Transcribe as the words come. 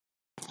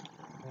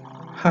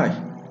Hi,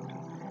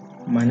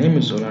 my name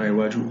is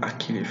Olarewaju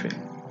Akilefe.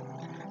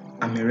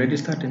 I'm a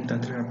registered dental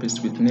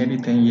therapist with nearly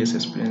 10 years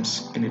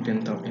experience in the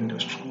dental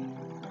industry.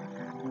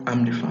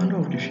 I'm the founder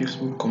of the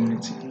Facebook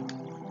community,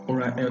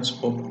 Oral Health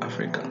Hub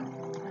Africa,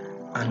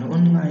 an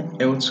online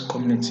health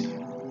community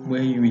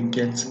where you will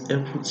get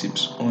helpful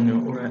tips on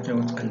your oral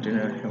health and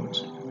general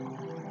health.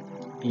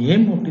 The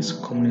aim of this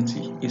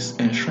community is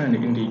enshrined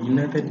in the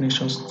United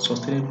Nations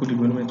Sustainable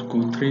Development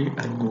Goal 3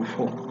 and Goal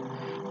 4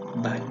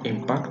 by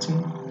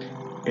impacting,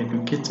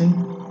 educating,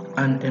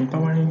 and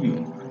empowering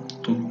you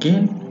to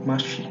gain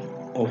mastery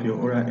of your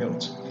oral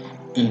health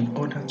in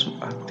order to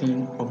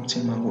attain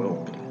optimal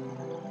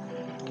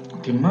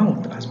well-being. The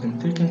mouth has been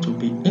taken to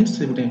be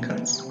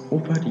insignificant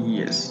over the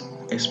years,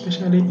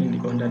 especially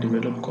in the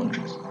underdeveloped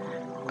countries,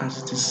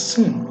 as it is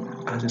seen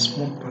as a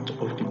small part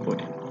of the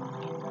body.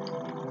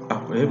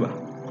 However,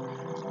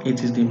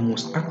 it is the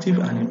most active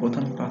and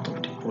important part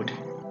of the body.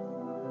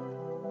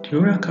 The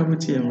oral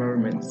cavity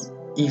environment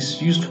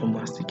is used for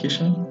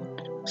mastication,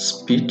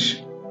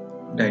 speech,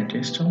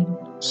 digestion,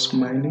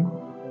 smiling,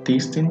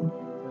 tasting,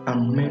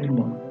 and many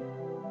more.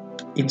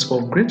 It's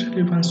of great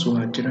relevance to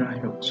our general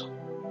health,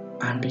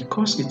 and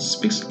because it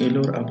speaks a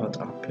lot about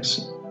our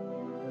person.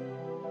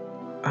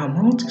 Our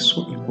mouth is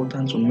so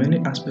important to many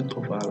aspects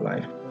of our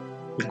life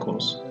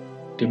because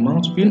the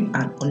mouth, being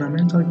an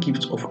ornamental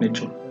gift of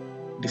nature,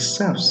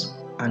 deserves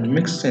and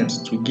makes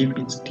sense to give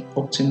it the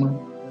optimal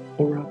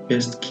oral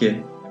best care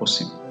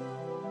possible.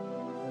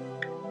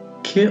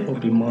 Care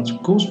of the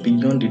mouth goes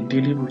beyond the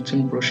daily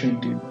routine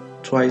brushing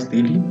twice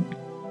daily,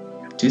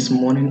 this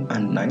morning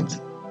and night,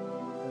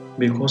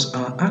 because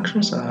our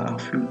actions are our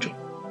future.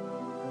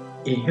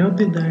 A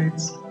healthy diet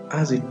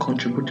has a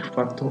contributing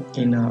factor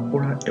in our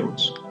oral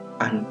health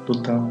and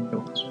total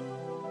health.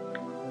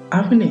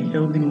 Having a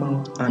healthy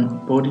mouth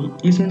and body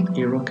isn't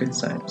a rocket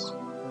science,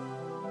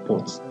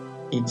 but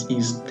it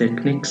is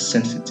technique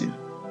sensitive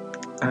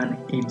and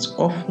it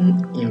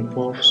often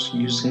involves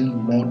using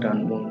more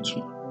than one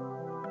tool.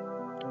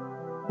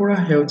 Oral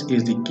health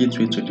is the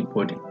gateway to the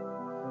body,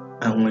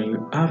 and when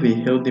you have a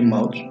healthy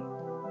mouth,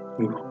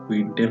 you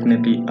will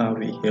definitely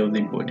have a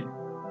healthy body.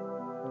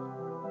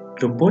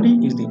 Your body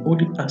is the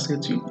only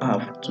asset you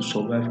have to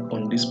survive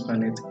on this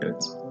planet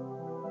Earth,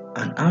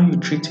 and how you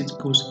treat it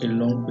goes a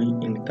long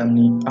way in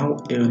determining how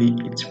healthy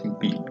it will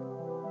be.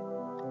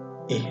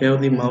 A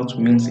healthy mouth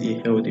means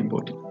a healthy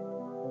body.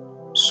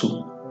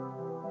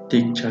 So,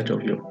 take charge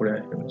of your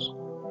oral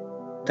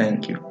health.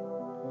 Thank you.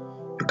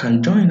 You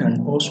can join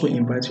and also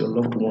invite your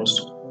loved ones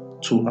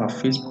to our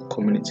Facebook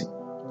community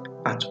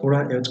at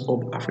Oral Health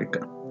Hub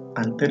Africa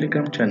and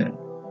Telegram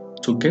channel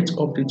to get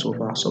updates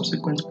of our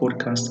subsequent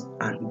podcasts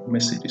and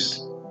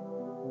messages.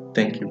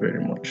 Thank you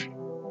very much.